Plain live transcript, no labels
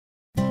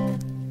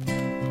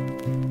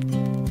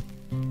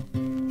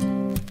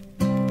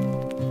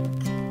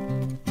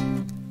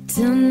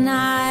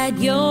Tonight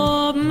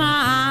you're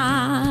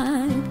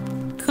mine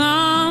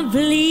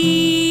completely.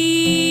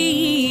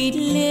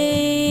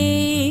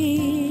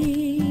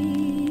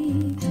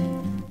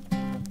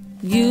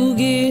 You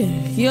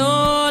give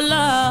your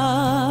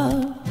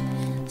love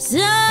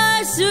so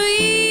sweetly.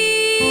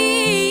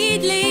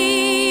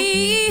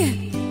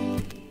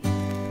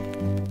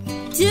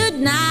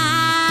 Tonight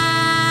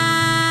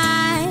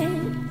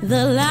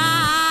the light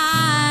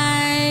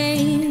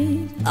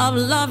of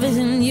love is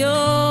in your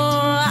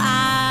eyes.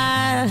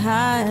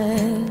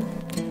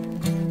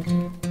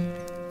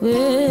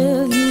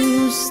 Will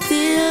you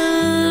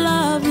still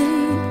love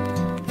me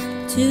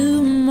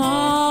tomorrow?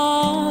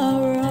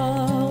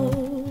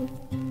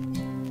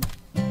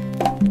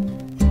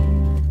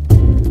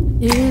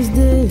 Is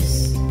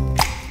this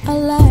a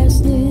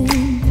lasting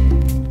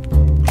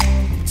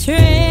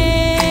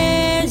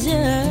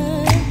treasure?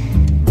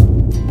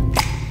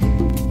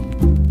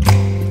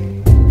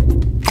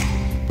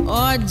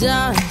 Or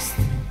just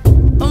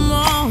a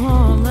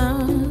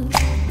moment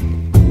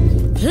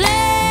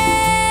pleasure?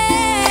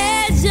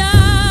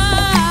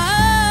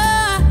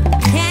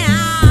 Can I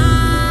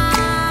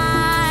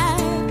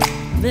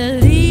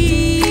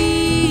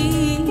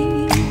believe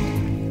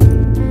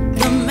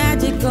the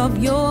magic of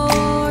your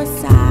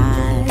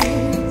sight?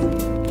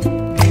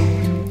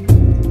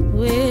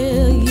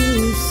 Will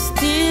you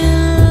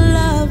still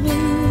love me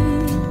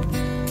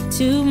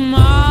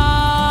tomorrow?